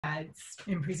slides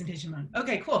in presentation mode.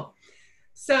 Okay, cool.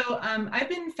 So I've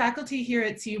been faculty here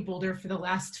at CU Boulder for the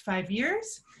last 5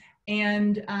 years.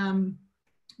 And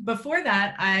before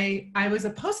that, I was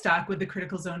a postdoc with the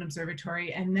Critical Zone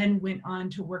Observatory and then went on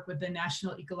to work with the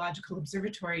National Ecological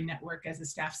Observatory Network as a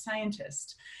staff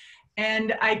scientist.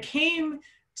 And I came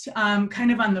to,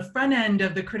 kind of on the front end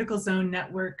of the Critical Zone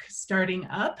Network starting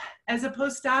up as a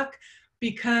postdoc,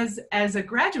 because as a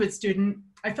graduate student,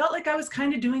 I felt like I was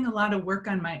kind of doing a lot of work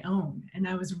on my own. And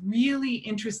I was really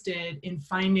interested in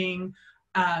finding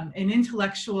an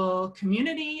intellectual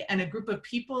community and a group of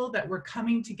people that were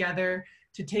coming together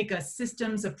to take a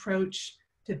systems approach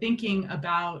to thinking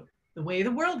about the way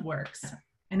the world works.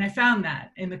 And I found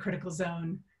that in the Critical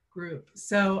Zone group.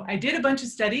 So I did a bunch of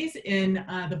studies in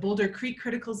the Boulder Creek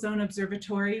Critical Zone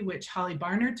Observatory, which Holly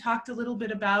Barnard talked a little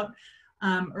bit about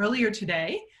earlier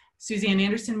today. Suzanne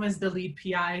Anderson was the lead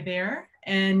PI there.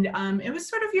 And it was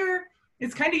sort of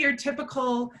it's kind of your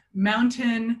typical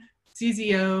mountain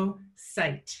CZO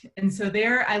site. And so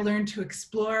there I learned to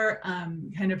explore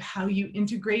kind of how you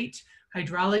integrate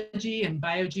hydrology and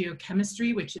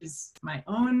biogeochemistry, which is my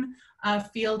own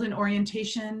field and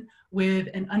orientation, with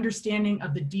an understanding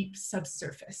of the deep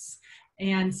subsurface.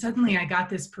 And suddenly I got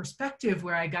this perspective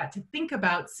where I got to think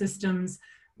about systems,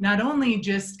 not only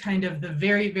just kind of the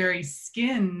very, very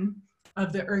skin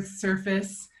of the Earth's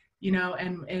surface, you know,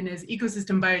 and as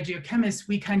ecosystem biogeochemists,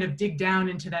 we kind of dig down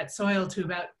into that soil to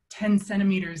about 10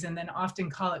 centimeters and then often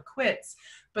call it quits.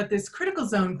 But this critical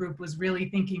zone group was really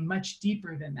thinking much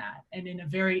deeper than that and in a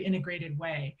very integrated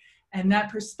way. And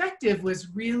that perspective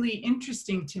was really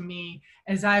interesting to me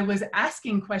as I was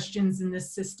asking questions in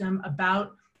this system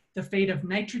about the fate of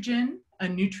nitrogen, a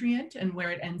nutrient, and where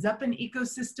it ends up in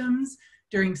ecosystems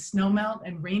during snowmelt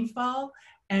and rainfall,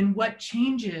 and what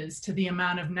changes to the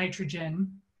amount of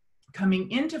nitrogen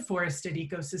coming into forested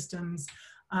ecosystems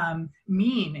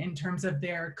mean in terms of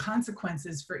their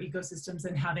consequences for ecosystems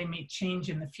and how they may change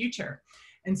in the future.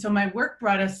 And so my work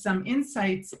brought us some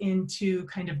insights into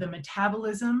kind of the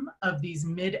metabolism of these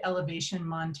mid-elevation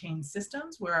montane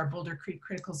systems where our Boulder Creek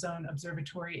Critical Zone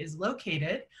Observatory is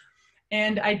located.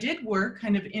 And I did work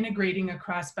kind of integrating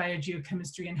across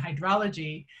biogeochemistry and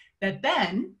hydrology that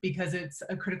then, because it's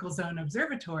a critical zone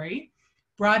observatory,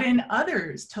 brought in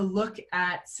others to look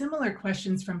at similar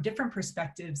questions from different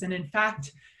perspectives. And in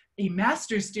fact, a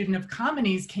master's student of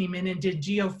Comenies came in and did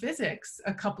geophysics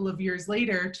a couple of years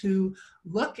later to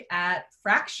look at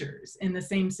fractures in the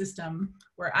same system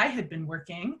where I had been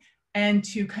working and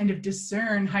to kind of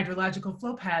discern hydrological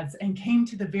flow paths, and came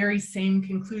to the very same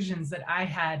conclusions that I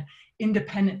had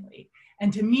independently.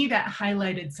 And to me, that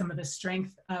highlighted some of the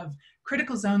strength of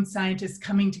critical zone scientists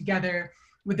coming together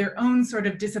with their own sort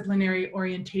of disciplinary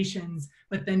orientations,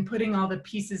 but then putting all the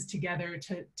pieces together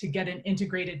to get an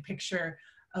integrated picture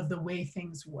of the way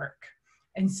things work.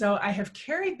 And so I have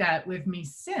carried that with me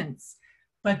since,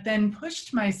 but then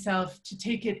pushed myself to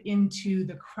take it into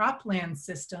the cropland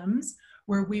systems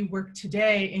where we work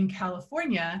today in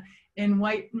California in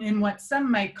what some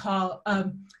might call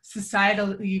a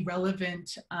societally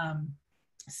relevant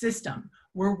system.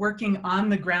 We're working on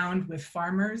the ground with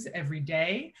farmers every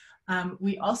day.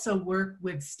 We also work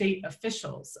with state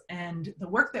officials, and the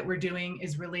work that we're doing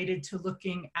is related to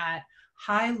looking at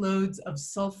high loads of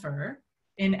sulfur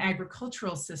in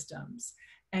agricultural systems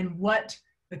and what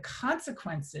the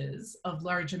consequences of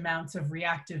large amounts of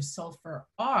reactive sulfur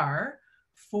are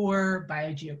for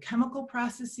biogeochemical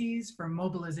processes, for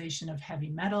mobilization of heavy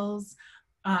metals,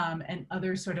 and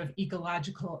other sort of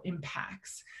ecological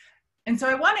impacts. And so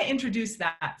I want to introduce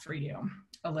that for you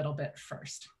a little bit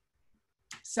first.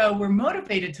 So we're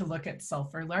motivated to look at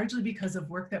sulfur largely because of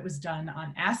work that was done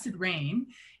on acid rain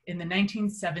in the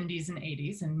 1970s and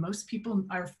 80s. And most people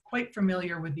are quite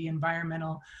familiar with the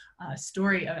environmental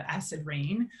story of acid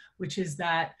rain, which is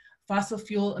that fossil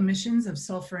fuel emissions of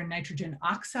sulfur and nitrogen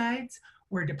oxides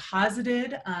were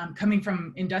deposited, coming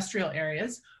from industrial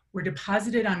areas, were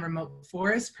deposited on remote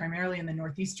forests, primarily in the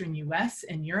northeastern US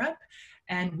and Europe.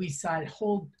 And we saw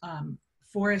whole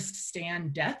forest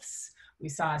stand deaths. We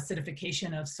saw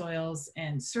acidification of soils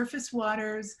and surface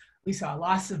waters. We saw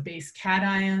loss of base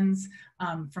cations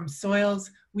from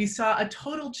soils. We saw a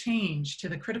total change to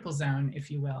the critical zone,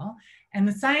 if you will. And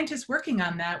the scientists working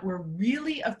on that were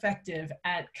really effective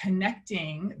at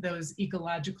connecting those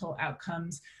ecological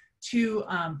outcomes to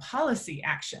policy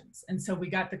actions. And so we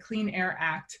got the Clean Air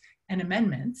Act and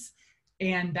amendments,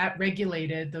 and that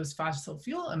regulated those fossil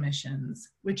fuel emissions,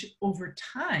 which over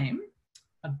time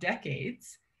of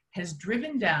decades has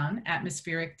driven down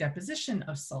atmospheric deposition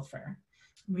of sulfur.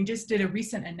 We just did a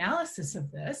recent analysis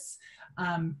of this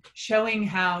showing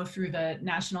how through the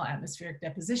National Atmospheric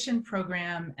Deposition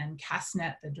Program and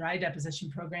CASNet, the dry deposition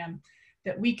program,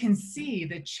 that we can see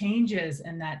the changes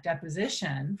in that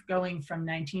deposition going from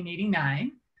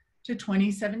 1989 to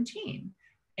 2017.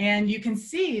 And you can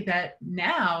see that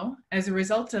now, as a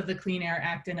result of the Clean Air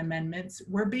Act and amendments,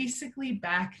 we're basically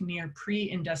back near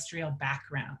pre-industrial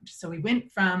background. So we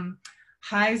went from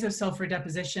highs of sulfur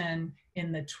deposition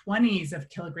in the 20s of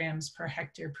kilograms per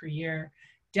hectare per year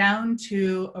down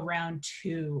to around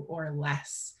 2 or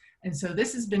less. And so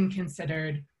this has been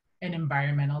considered an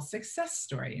environmental success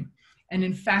story. And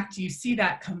in fact, you see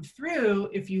that come through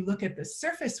if you look at the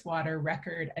surface water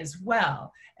record as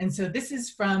well. And so this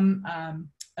is from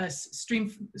a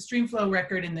stream flow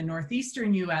record in the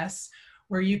northeastern US,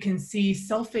 where you can see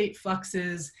sulfate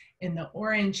fluxes in the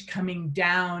orange coming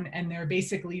down, and they're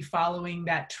basically following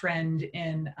that trend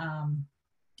in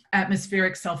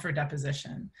atmospheric sulfur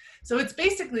deposition. So it's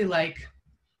basically like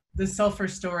the sulfur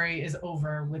story is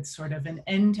over with sort of an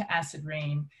end to acid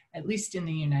rain, at least in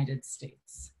the United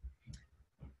States.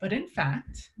 But in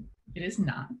fact, it is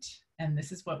not, and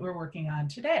this is what we're working on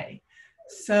today.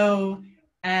 So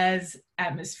as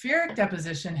atmospheric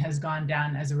deposition has gone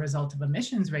down as a result of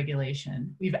emissions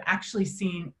regulation, we've actually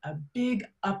seen a big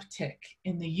uptick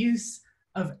in the use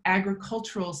of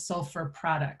agricultural sulfur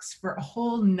products for a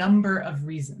whole number of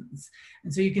reasons.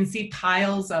 And so you can see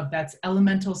piles of that's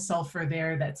elemental sulfur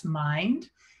there that's mined,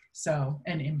 so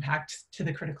an impact to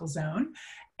the critical zone.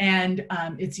 And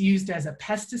it's used as a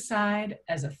pesticide,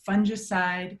 as a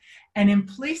fungicide, and in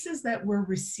places that were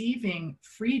receiving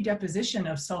free deposition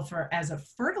of sulfur as a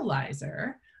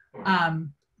fertilizer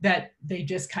that they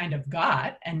just kind of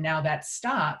got, and now that's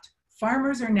stopped,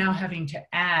 farmers are now having to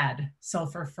add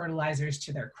sulfur fertilizers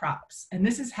to their crops. And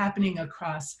this is happening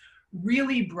across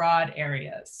really broad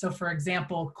areas. So for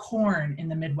example, corn in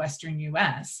the Midwestern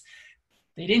US,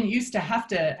 they didn't used to have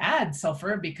to add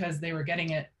sulfur because they were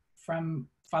getting it from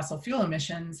fossil fuel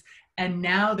emissions, and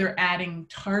now they're adding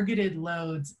targeted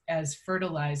loads as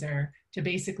fertilizer to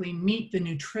basically meet the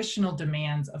nutritional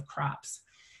demands of crops.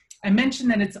 I mentioned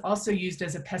that it's also used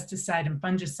as a pesticide and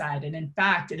fungicide, and in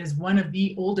fact, it is one of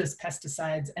the oldest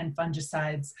pesticides and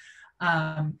fungicides.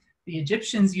 The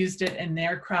Egyptians used it in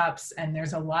their crops, and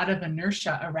there's a lot of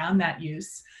inertia around that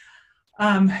use.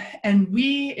 And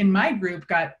we, in my group,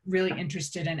 got really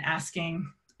interested in asking,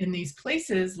 in these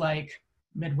places like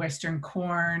Midwestern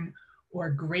corn or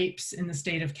grapes in the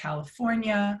state of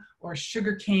California or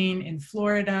sugarcane in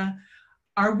Florida,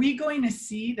 are we going to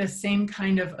see the same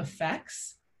kind of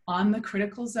effects on the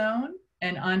critical zone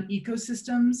and on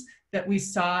ecosystems that we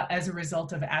saw as a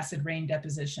result of acid rain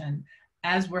deposition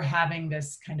as we're having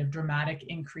this kind of dramatic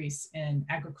increase in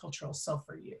agricultural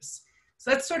sulfur use?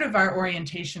 So that's sort of our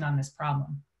orientation on this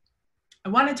problem. I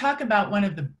want to talk about one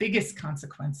of the biggest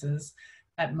consequences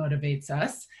that motivates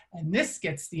us, and this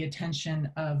gets the attention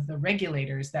of the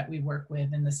regulators that we work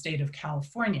with in the state of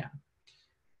California.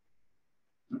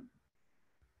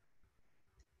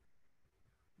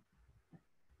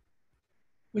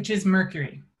 Which is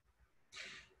mercury.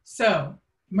 So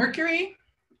mercury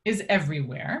is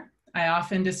everywhere. I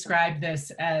often describe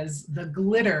this as the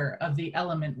glitter of the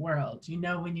element world. You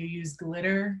know, when you use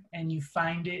glitter and you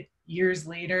find it years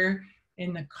later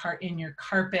in your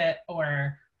carpet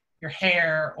or your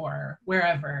hair or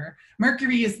wherever,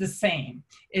 mercury is the same.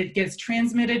 It gets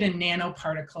transmitted in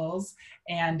nanoparticles,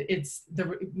 and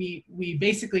we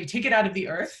basically take it out of the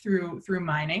earth through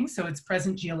mining, so it's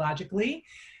present geologically.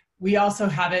 We also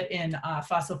have it in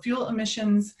fossil fuel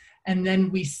emissions, and then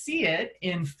we see it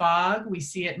in fog, we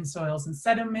see it in soils and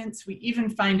sediments, we even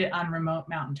find it on remote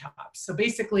mountaintops. So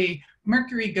basically,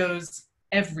 mercury goes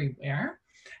everywhere,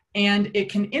 and it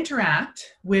can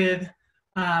interact with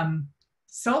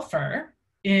sulfur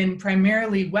in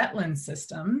primarily wetland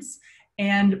systems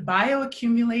and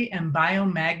bioaccumulate and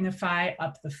biomagnify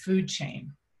up the food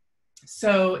chain.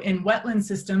 So in wetland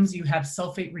systems, you have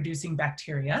sulfate reducing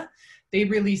bacteria. They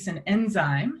release an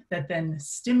enzyme that then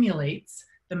stimulates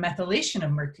the methylation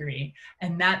of mercury,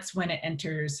 and that's when it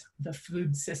enters the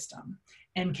food system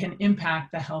and can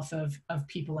impact the health of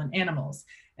people and animals.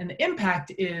 And the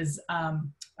impact is a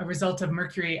result of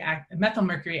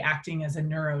methylmercury acting as a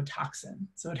neurotoxin.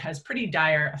 So it has pretty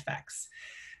dire effects.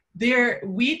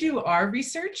 We do our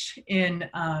research in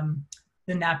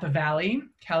the Napa Valley,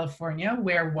 California,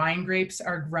 where wine grapes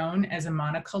are grown as a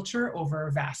monoculture over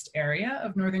a vast area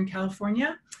of Northern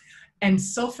California. And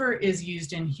sulfur is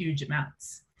used in huge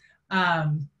amounts.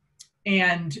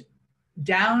 And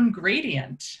down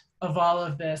gradient of all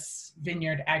of this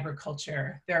vineyard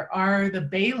agriculture, there are the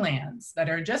baylands that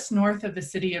are just north of the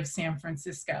city of San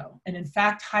Francisco. And in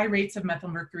fact, high rates of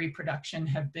methylmercury production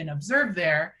have been observed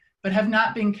there, but have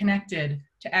not been connected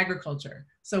to agriculture.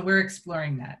 So we're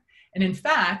exploring that. And in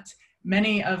fact,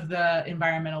 many of the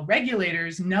environmental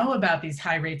regulators know about these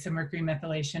high rates of mercury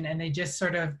methylation, and they just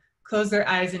sort of close their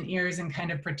eyes and ears and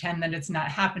kind of pretend that it's not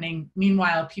happening.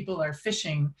 Meanwhile, people are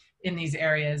fishing in these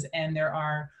areas, and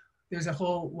there's a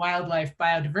whole wildlife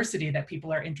biodiversity that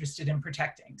people are interested in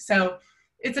protecting. So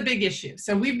it's a big issue.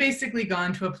 So we've basically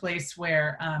gone to a place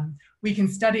where we can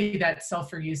study that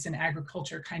sulfur use in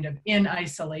agriculture kind of in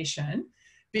isolation,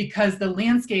 because the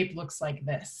landscape looks like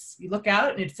this. You look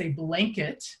out and it's a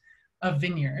blanket of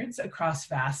vineyards across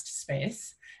vast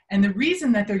space. And the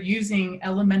reason that they're using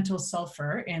elemental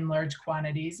sulfur in large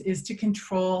quantities is to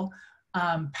control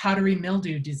powdery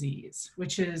mildew disease,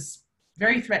 which is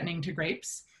very threatening to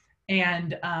grapes.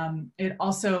 And it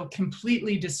also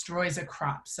completely destroys a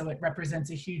crop. So it represents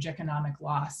a huge economic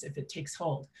loss if it takes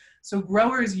hold. So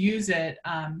growers use it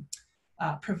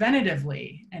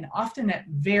preventatively and often at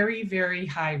very, very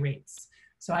high rates.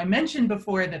 So I mentioned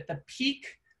before that the peak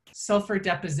sulfur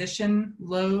deposition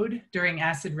load during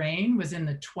acid rain was in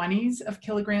the 20s of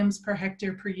kilograms per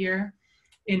hectare per year.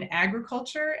 In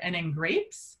agriculture and in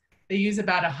grapes, they use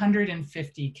about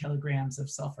 150 kilograms of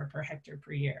sulfur per hectare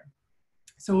per year.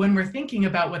 So when we're thinking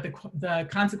about what the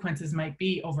consequences might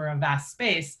be over a vast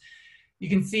space, you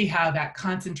can see how that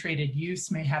concentrated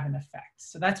use may have an effect.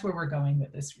 So that's where we're going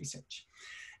with this research.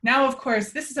 Now, of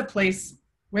course, this is a place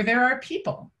where there are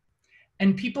people,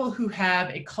 and people who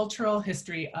have a cultural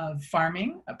history of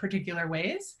farming particular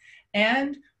ways,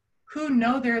 and who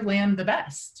know their land the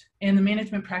best and the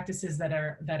management practices that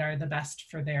are the best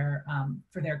for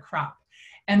their crop.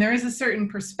 And there is a certain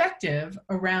perspective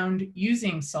around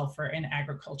using sulfur in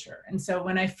agriculture. And so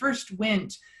when I first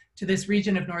went to this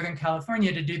region of Northern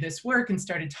California to do this work and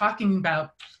started talking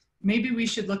about maybe we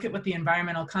should look at what the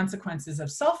environmental consequences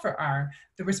of sulfur are,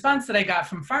 the response that I got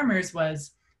from farmers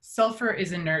was, sulfur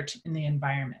is inert in the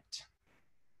environment.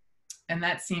 And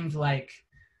that seemed like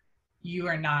you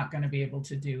are not going to be able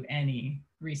to do any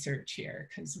research here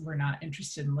because we're not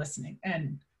interested in listening.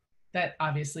 And that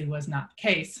obviously was not the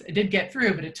case. It did get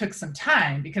through, but it took some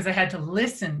time because I had to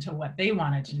listen to what they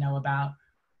wanted to know about,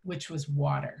 which was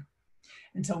water.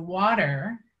 And so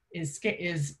water is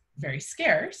very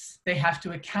scarce. They have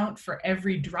to account for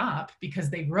every drop because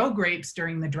they grow grapes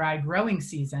during the dry growing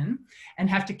season and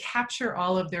have to capture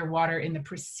all of their water in the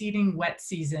preceding wet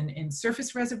season in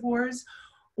surface reservoirs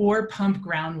or pump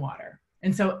groundwater.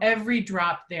 And so every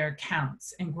drop there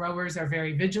counts, and growers are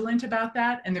very vigilant about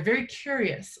that. And they're very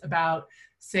curious about,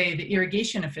 say, the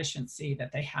irrigation efficiency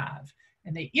that they have.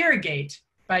 And they irrigate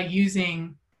by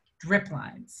using drip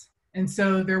lines. And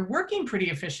so they're working pretty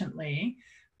efficiently,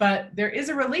 but there is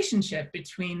a relationship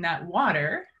between that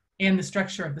water and the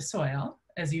structure of the soil,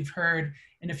 as you've heard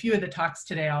in a few of the talks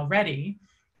today already.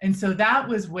 And so that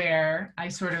was where I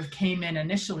sort of came in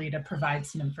initially to provide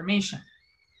some information.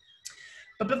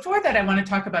 But before that, I want to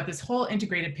talk about this whole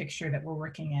integrated picture that we're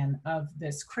working in of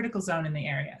this critical zone in the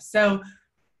area. So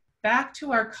back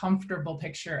to our comfortable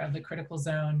picture of the critical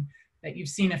zone that you've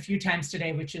seen a few times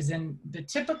today, which is in the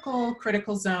typical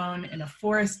critical zone in a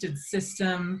forested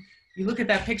system. You look at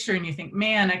that picture and you think,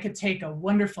 man, I could take a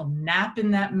wonderful nap in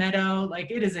that meadow.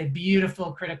 Like, it is a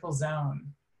beautiful critical zone.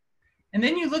 And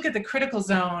then you look at the critical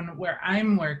zone where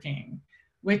I'm working,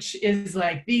 which is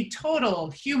like the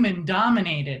total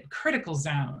human-dominated critical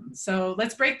zone. So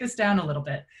let's break this down a little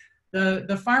bit.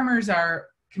 The farmers are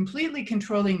completely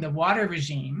controlling the water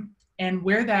regime and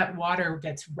where that water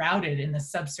gets routed in the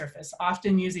subsurface,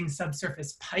 often using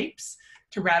subsurface pipes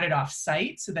to route it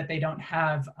off-site so that they don't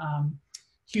have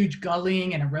huge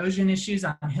gullying and erosion issues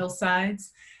on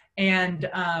hillsides. And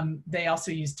they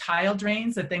also use tile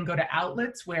drains that then go to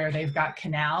outlets where they've got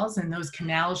canals, and those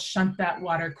canals shunt that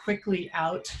water quickly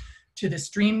out to the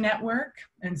stream network.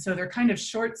 And so they're kind of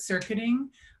short-circuiting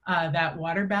that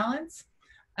water balance.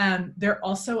 They're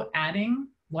also adding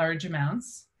large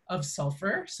amounts of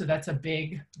sulfur. So that's a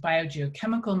big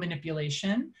biogeochemical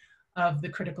manipulation of the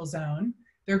critical zone.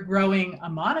 They're growing a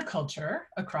monoculture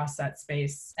across that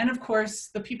space. And of course,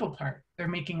 the people part, they're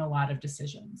making a lot of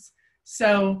decisions.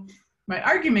 So my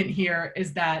argument here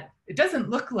is that it doesn't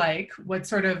look like what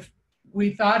sort of we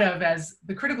thought of as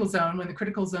the critical zone when the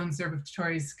critical zone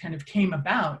observatories kind of came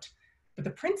about, but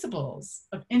the principles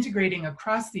of integrating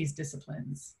across these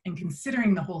disciplines and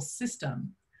considering the whole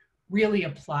system really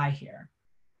apply here.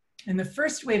 And the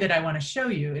first way that I want to show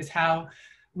you is how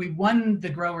we won the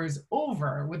growers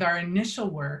over with our initial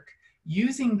work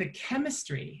using the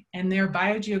chemistry and their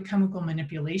biogeochemical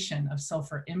manipulation of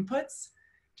sulfur inputs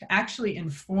to actually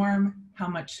inform how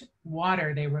much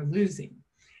water they were losing.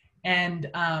 And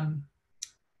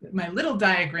my little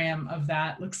diagram of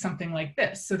that looks something like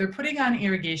this. So they're putting on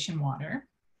irrigation water.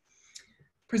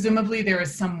 Presumably there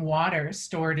is some water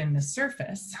stored in the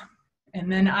surface.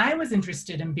 And then I was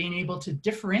interested in being able to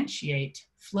differentiate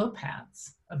flow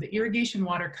paths of the irrigation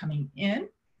water coming in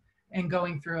and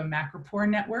going through a macropore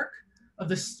network of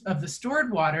the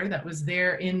stored water that was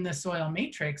there in the soil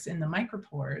matrix in the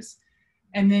micropores,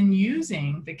 and then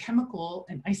using the chemical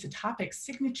and isotopic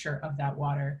signature of that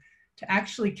water to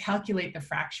actually calculate the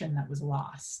fraction that was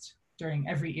lost during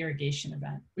every irrigation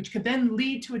event, which could then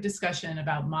lead to a discussion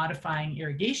about modifying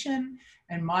irrigation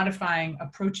and modifying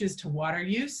approaches to water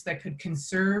use that could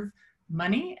conserve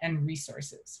money and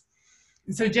resources.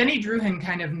 And so Jenny Druhan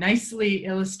kind of nicely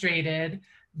illustrated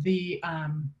the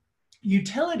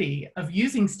utility of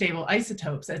using stable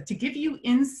isotopes as to give you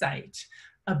insight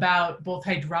about both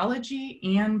hydrology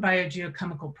and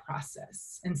biogeochemical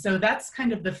process. And so that's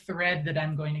kind of the thread that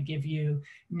I'm going to give you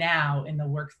now in the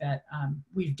work that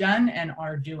we've done and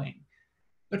are doing.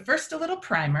 But first, a little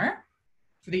primer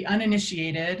for the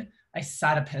uninitiated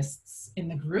isotopists in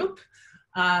the group.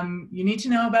 You need to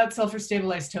know about sulfur stable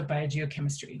isotope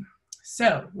biogeochemistry.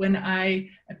 So when I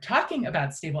am talking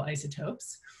about stable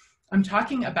isotopes, I'm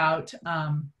talking about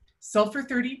sulfur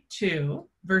 32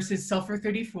 versus sulfur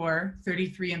 34,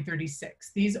 33, and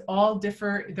 36. These all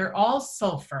differ, they're all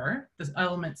sulfur, the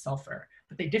element sulfur,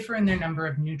 but they differ in their number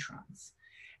of neutrons.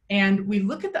 And we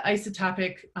look at the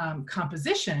isotopic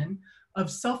composition of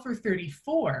sulfur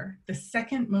 34, the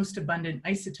second most abundant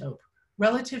isotope,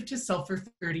 relative to sulfur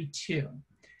 32.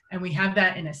 And we have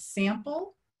that in a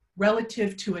sample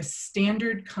relative to a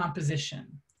standard composition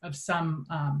of some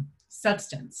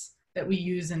substance that we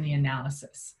use in the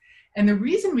analysis. And the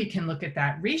reason we can look at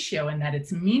that ratio and that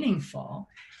it's meaningful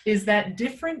is that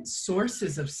different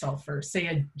sources of sulfur, say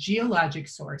a geologic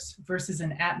source versus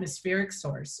an atmospheric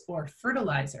source or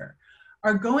fertilizer,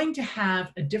 are going to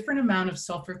have a different amount of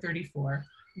sulfur 34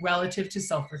 relative to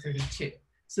sulfur 32.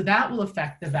 So that will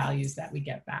affect the values that we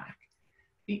get back.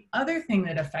 The other thing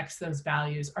that affects those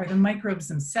values are the microbes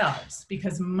themselves,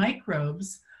 because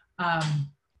microbes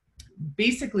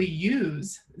basically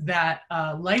use that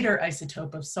lighter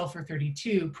isotope of sulfur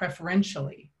 32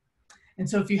 preferentially. And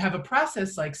so if you have a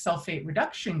process like sulfate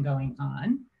reduction going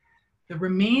on, the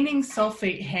remaining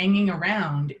sulfate hanging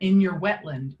around in your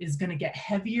wetland is going to get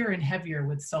heavier and heavier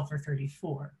with sulfur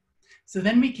 34. So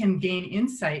then we can gain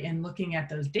insight in looking at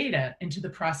those data into the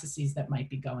processes that might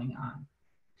be going on.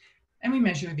 And we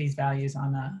measure these values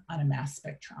on a mass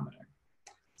spectrometer.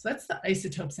 So that's the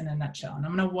isotopes in a nutshell. And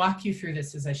I'm going to walk you through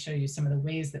this as I show you some of the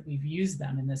ways that we've used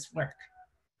them in this work.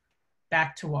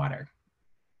 Back to water.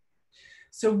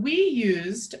 So we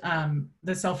used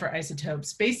the sulfur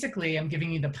isotopes. Basically, I'm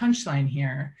giving you the punchline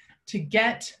here to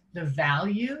get the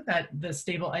value, that the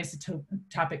stable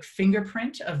isotopic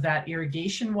fingerprint of that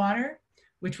irrigation water,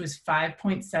 which was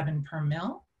 5.7 per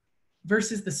mil,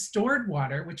 versus the stored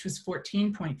water, which was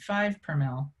 14.5 per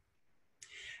mil.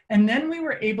 And then we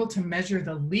were able to measure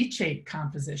the leachate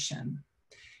composition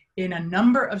in a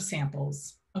number of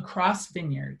samples across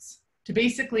vineyards to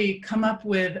basically come up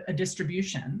with a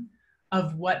distribution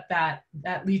of what that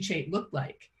leachate looked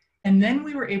like. And then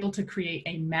we were able to create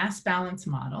a mass balance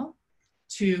model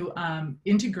to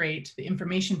integrate the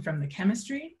information from the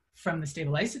chemistry, from the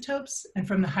stable isotopes, and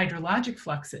from the hydrologic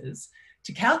fluxes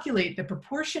to calculate the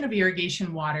proportion of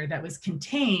irrigation water that was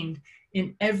contained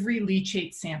in every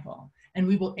leachate sample. And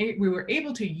we were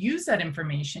able to use that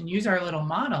information, use our little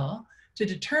model to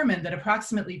determine that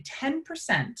approximately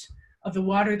 10% of the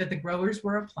water that the growers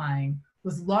were applying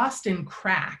was lost in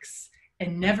cracks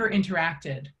and never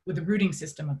interacted with the rooting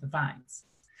system of the vines.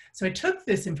 So I took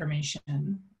this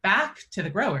information back to the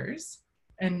growers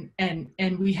and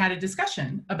we had a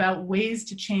discussion about ways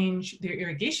to change their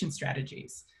irrigation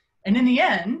strategies. And in the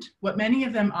end, what many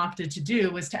of them opted to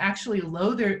do was to actually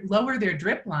lower their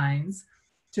drip lines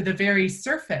to the very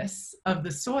surface of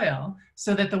the soil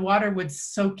so that the water would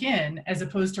soak in as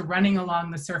opposed to running along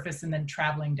the surface and then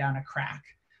traveling down a crack.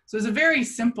 So it was a very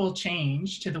simple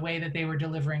change to the way that they were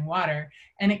delivering water,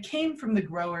 and it came from the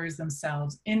growers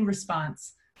themselves in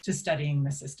response to studying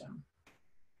the system.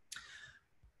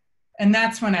 And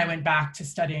that's when I went back to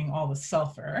studying all the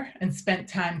sulfur and spent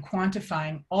time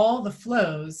quantifying all the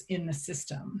flows in the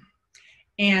system.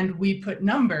 And we put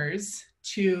numbers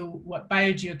to what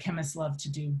biogeochemists love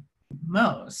to do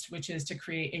most, which is to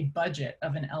create a budget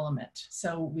of an element.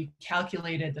 So we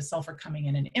calculated the sulfur coming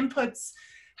in inputs,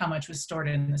 how much was stored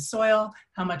in the soil,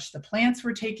 how much the plants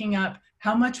were taking up,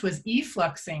 how much was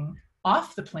effluxing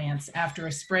off the plants after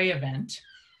a spray event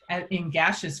in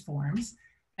gaseous forms,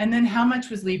 and then how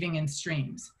much was leaving in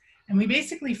streams. And we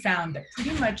basically found that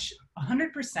pretty much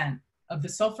 100% of the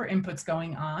sulfur inputs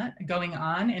going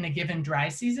on in a given dry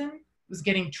season was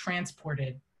getting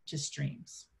transported to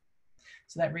streams.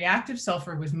 So that reactive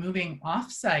sulfur was moving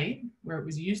off-site where it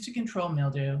was used to control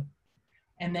mildew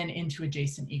and then into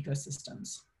adjacent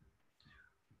ecosystems.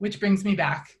 Which brings me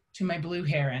back to my blue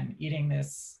heron eating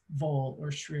this vole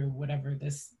or shrew, whatever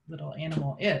this little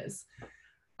animal is.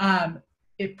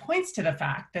 It points to the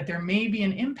fact that there may be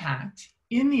an impact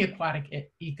in the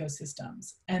aquatic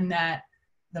ecosystems and that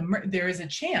there is a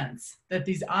chance that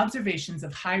these observations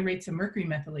of high rates of mercury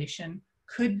methylation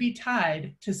could be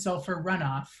tied to sulfur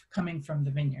runoff coming from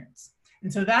the vineyards.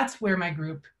 And so that's where my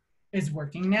group is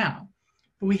working now.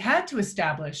 But we had to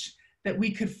establish that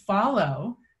we could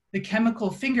follow the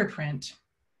chemical fingerprint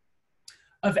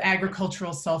of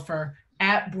agricultural sulfur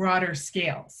at broader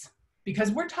scales,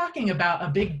 because we're talking about a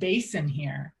big basin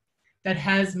here that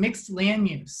has mixed land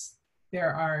use.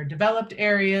 There are developed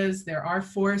areas, there are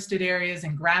forested areas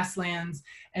and grasslands,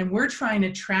 and we're trying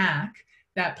to track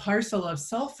that parcel of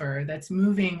sulfur that's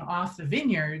moving off the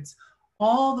vineyards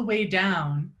all the way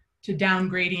down to down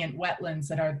gradient wetlands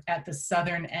that are at the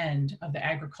southern end of the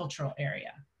agricultural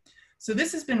area. So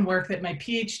this has been work that my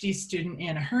PhD student,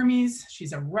 Anna Hermes,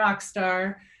 she's a rock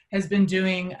star, has been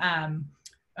doing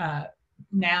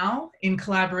now in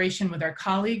collaboration with our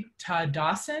colleague, Todd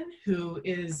Dawson, who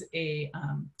is a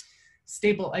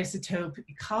stable isotope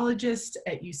ecologist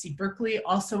at UC Berkeley,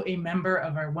 also a member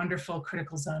of our wonderful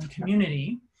critical zone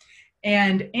community.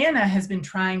 And Anna has been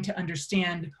trying to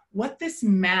understand what this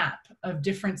map of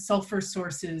different sulfur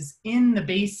sources in the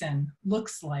basin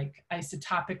looks like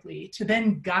isotopically to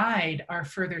then guide our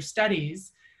further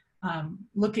studies,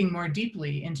 looking more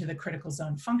deeply into the critical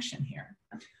zone function here.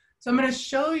 So I'm going to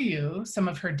show you some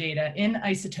of her data in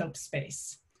isotope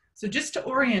space. So just to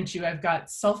orient you, I've got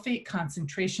sulfate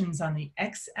concentrations on the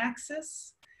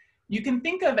x-axis. You can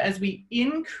think of as we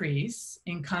increase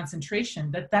in concentration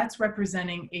that that's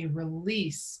representing a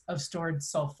release of stored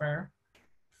sulfur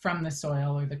from the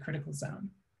soil or the critical zone.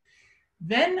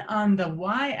 Then on the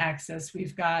y-axis,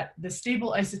 we've got the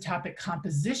stable isotopic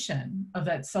composition of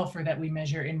that sulfur that we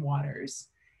measure in waters.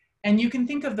 And you can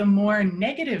think of the more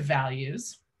negative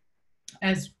values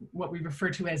as what we refer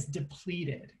to as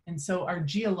depleted. And so our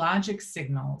geologic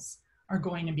signals are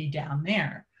going to be down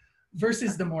there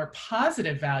versus the more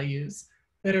positive values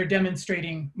that are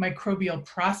demonstrating microbial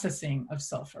processing of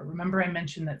sulfur. Remember I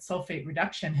mentioned that sulfate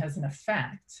reduction has an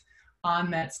effect on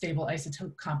that stable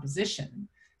isotope composition.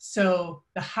 So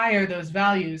the higher those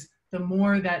values, the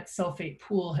more that sulfate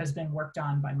pool has been worked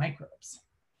on by microbes.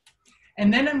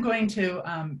 And then I'm going to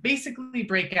basically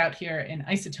break out here in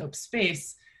isotope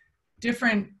space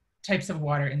different types of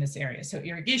water in this area. So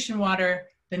irrigation water,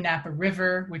 the Napa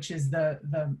River, which is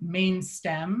the main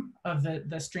stem of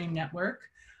the stream network,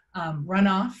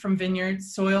 runoff from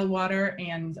vineyards, soil water,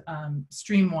 and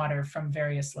stream water from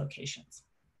various locations.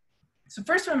 So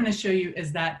first what I'm going to show you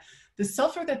is that the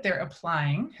sulfur that they're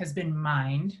applying has been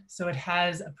mined, so it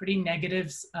has a pretty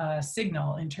negative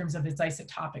signal in terms of its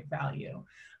isotopic value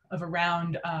of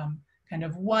around kind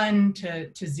of 1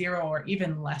 to 0 or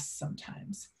even less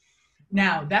sometimes.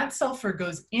 Now that sulfur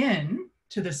goes in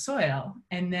to the soil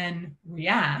and then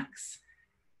reacts,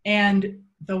 and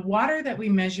the water that we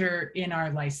measure in our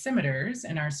lysimeters,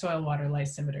 in our soil water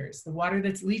lysimeters, the water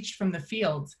that's leached from the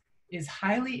fields is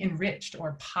highly enriched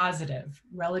or positive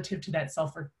relative to that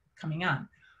sulfur coming on.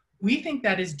 We think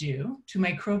that is due to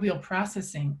microbial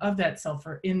processing of that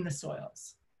sulfur in the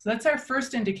soils. So that's our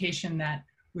first indication that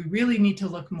we really need to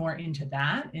look more into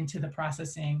that, into the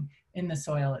processing in the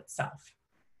soil itself.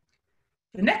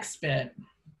 The next bit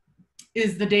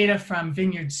is the data from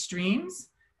vineyard streams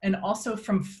and also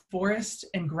from forest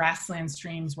and grassland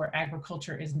streams where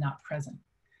agriculture is not present.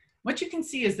 What you can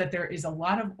see is that there is a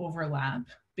lot of overlap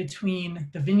between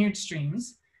the vineyard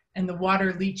streams and the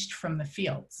water leached from the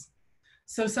fields.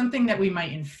 So something that we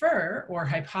might infer or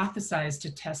hypothesize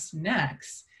to test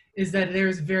next is that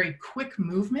there's very quick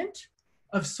movement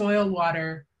of soil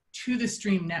water to the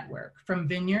stream network from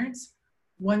vineyards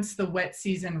once the wet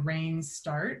season rains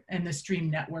start and the stream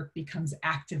network becomes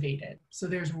activated. So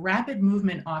there's rapid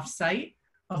movement off-site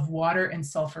of water and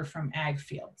sulfur from ag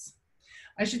fields.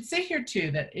 I should say here too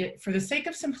that for the sake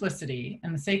of simplicity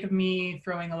and the sake of me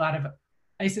throwing a lot of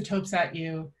isotopes at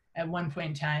you at one point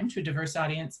in time to a diverse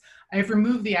audience, I have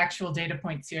removed the actual data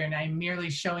points here and I'm merely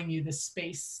showing you the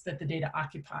space that the data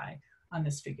occupy on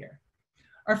this figure.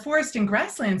 are forest and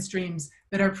grassland streams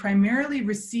that are primarily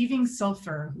receiving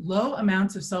sulfur. Low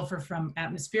amounts of sulfur from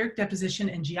atmospheric deposition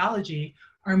and geology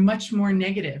are much more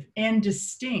negative and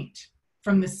distinct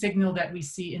from the signal that we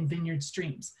see in vineyard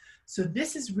streams. So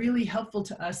this is really helpful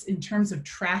to us in terms of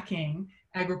tracking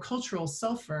agricultural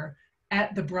sulfur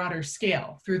at the broader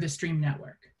scale through the stream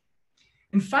network.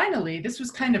 And finally, this was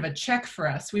kind of a check for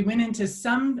us. We went into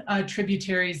some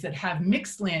tributaries that have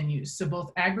mixed land use, so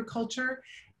both agriculture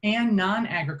and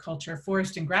non-agriculture,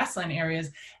 forest and grassland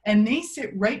areas, and they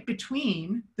sit right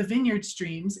between the vineyard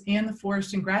streams and the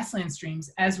forest and grassland streams,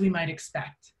 as we might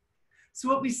expect. So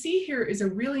what we see here is a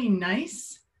really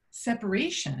nice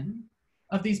separation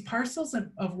of these parcels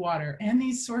of water and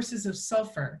these sources of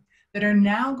sulfur that are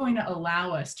now going to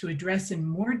allow us to address in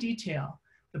more detail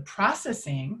the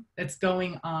processing that's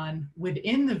going on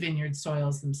within the vineyard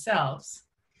soils themselves,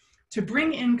 to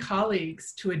bring in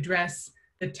colleagues to address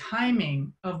the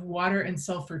timing of water and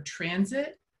sulfur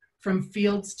transit from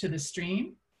fields to the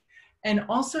stream, and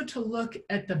also to look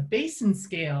at the basin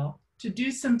scale to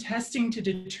do some testing to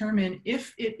determine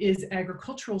if it is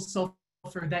agricultural sulfur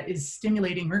that is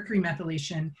stimulating mercury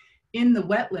methylation in the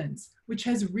wetlands, which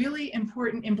has really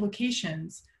important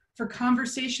implications for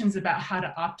conversations about how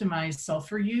to optimize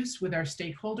sulfur use with our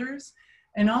stakeholders,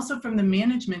 and also from the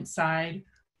management side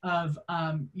of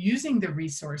using the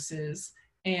resources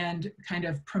and kind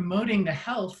of promoting the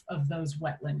health of those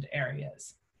wetland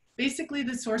areas. Basically,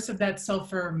 the source of that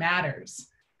sulfur matters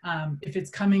if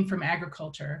it's coming from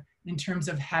agriculture in terms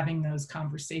of having those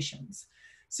conversations.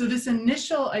 So this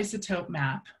initial isotope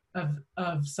map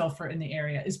of sulfur in the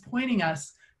area is pointing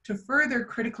us to further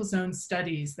critical zone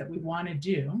studies that we want to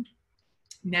do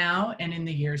now and in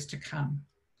the years to come.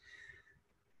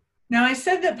 Now, I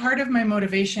said that part of my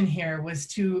motivation here was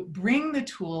to bring the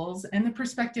tools and the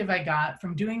perspective I got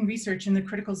from doing research in the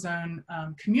critical zone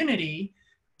community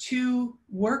to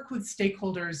work with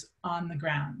stakeholders on the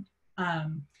ground.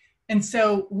 And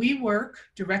so we work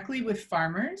directly with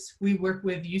farmers. We work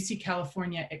with UC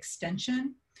California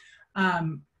Extension,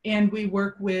 and we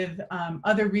work with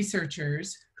other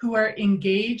researchers who are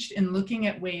engaged in looking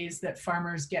at ways that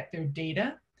farmers get their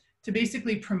data to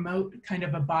basically promote kind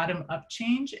of a bottom-up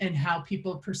change in how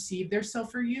people perceive their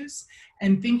sulfur use,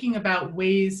 and thinking about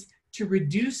ways to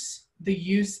reduce the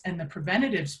use and the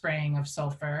preventative spraying of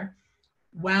sulfur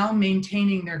while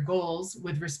maintaining their goals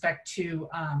with respect to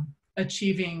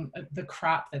achieving the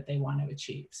crop that they want to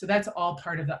achieve. So that's all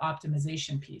part of the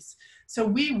optimization piece. So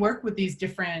we work with these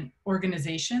different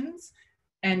organizations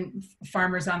and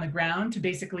farmers on the ground to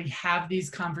basically have these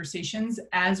conversations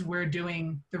as we're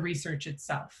doing the research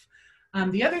itself.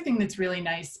 The other thing that's really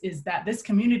nice is that this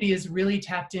community is really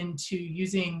tapped into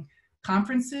using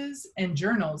conferences and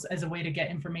journals as a way to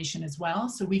get information as well.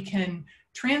 So we can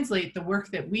translate the work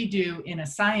that we do in a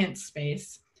science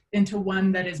space into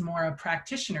one that is more a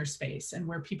practitioner space, and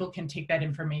where people can take that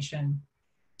information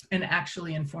and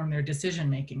actually inform their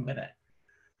decision-making with it.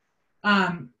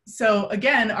 So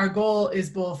again, our goal is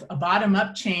both a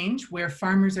bottom-up change where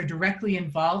farmers are directly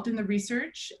involved in the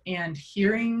research and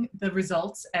hearing the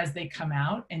results as they come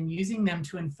out and using them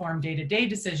to inform day-to-day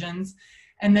decisions.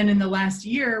 And then in the last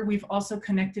year, we've also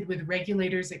connected with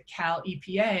regulators at Cal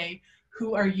EPA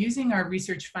who are using our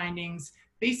research findings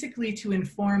basically to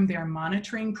inform their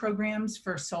monitoring programs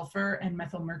for sulfur and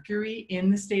methylmercury in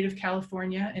the state of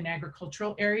California in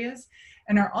agricultural areas,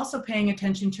 and are also paying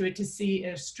attention to it to see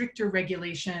if stricter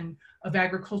regulation of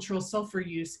agricultural sulfur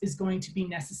use is going to be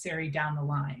necessary down the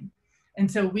line.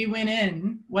 And so we went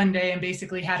in one day and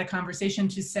basically had a conversation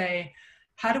to say,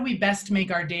 how do we best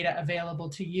make our data available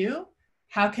to you?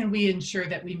 How can we ensure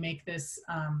that we make this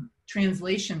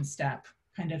translation step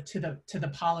kind of to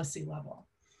the policy level?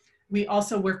 We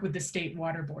also work with the state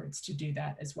water boards to do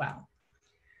that as well.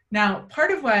 Now,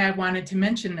 part of why I wanted to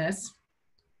mention this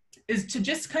is to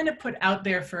just kind of put out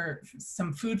there for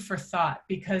some food for thought,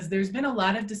 because there's been a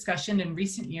lot of discussion in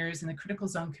recent years in the critical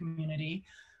zone community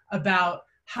about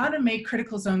how to make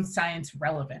critical zone science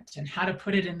relevant and how to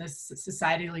put it in this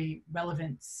societally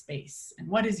relevant space and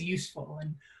what is useful.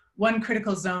 And one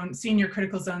senior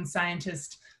critical zone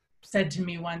scientist said to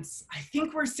me once, I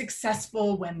think we're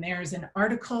successful when there's an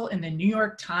article in the New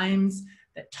York Times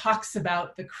that talks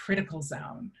about the critical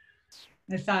zone.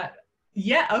 And I thought,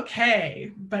 yeah,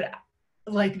 okay, but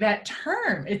like that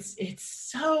term, it's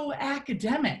so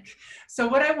academic. So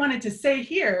what I wanted to say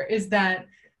here is that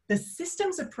the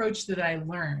systems approach that I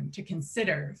learned to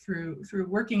consider through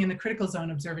working in the critical zone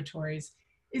observatories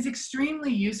is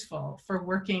extremely useful for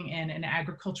working in an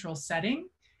agricultural setting,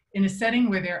 in a setting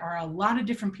where there are a lot of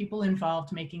different people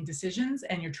involved making decisions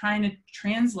and you're trying to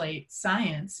translate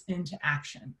science into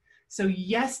action. So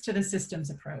yes to the systems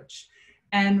approach.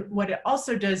 And what it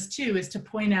also does too is to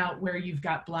point out where you've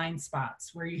got blind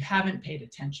spots, where you haven't paid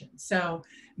attention. So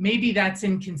maybe that's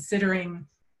in considering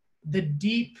the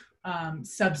deep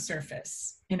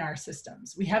subsurface in our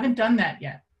systems. We haven't done that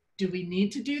yet. Do we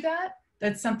need to do that?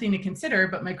 That's something to consider,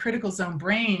 but my critical zone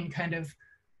brain kind of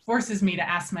forces me to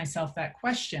ask myself that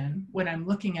question when I'm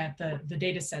looking at the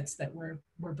data sets that we're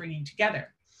bringing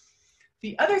together.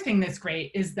 The other thing that's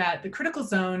great is that the critical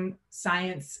zone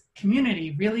science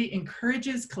community really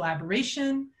encourages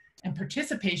collaboration and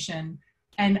participation,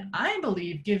 and I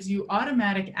believe gives you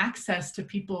automatic access to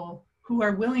people who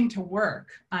are willing to work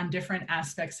on different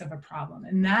aspects of a problem.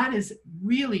 And that is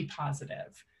really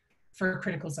positive for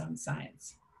critical zone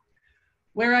science.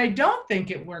 Where I don't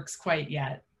think it works quite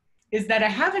yet is that I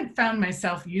haven't found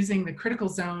myself using the critical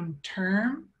zone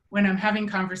term when I'm having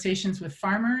conversations with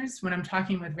farmers, when I'm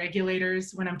talking with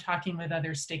regulators, when I'm talking with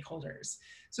other stakeholders.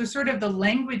 So sort of the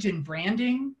language and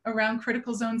branding around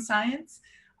critical zone science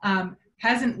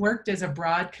hasn't worked as a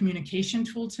broad communication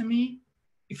tool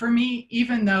for me,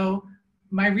 even though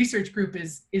my research group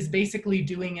is basically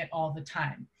doing it all the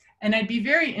time. And I'd be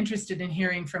very interested in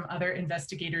hearing from other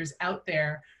investigators out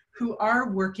there who are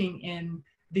working in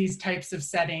these types of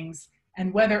settings,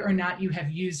 and whether or not you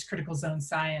have used critical zone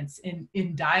science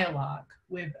in dialogue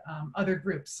with other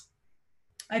groups.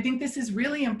 I think this is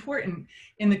really important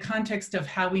in the context of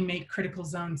how we make critical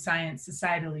zone science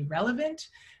societally relevant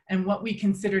and what we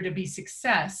consider to be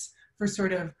success for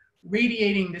sort of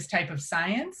radiating this type of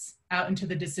science out into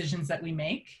the decisions that we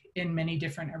make in many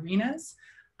different arenas,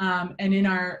 and in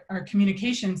our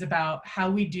communications about how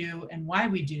we do and why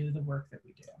we do the work that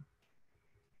we do.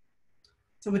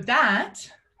 So with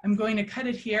that, I'm going to cut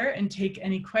it here and take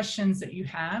any questions that you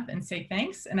have and say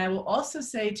thanks. And I will also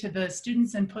say to the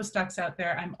students and postdocs out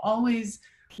there, I'm always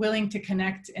willing to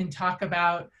connect and talk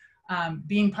about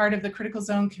being part of the critical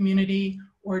zone community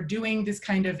or doing this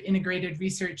kind of integrated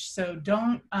research. So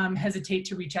don't hesitate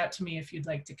to reach out to me if you'd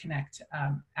like to connect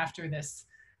after this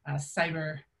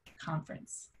cyber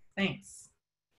conference. Thanks.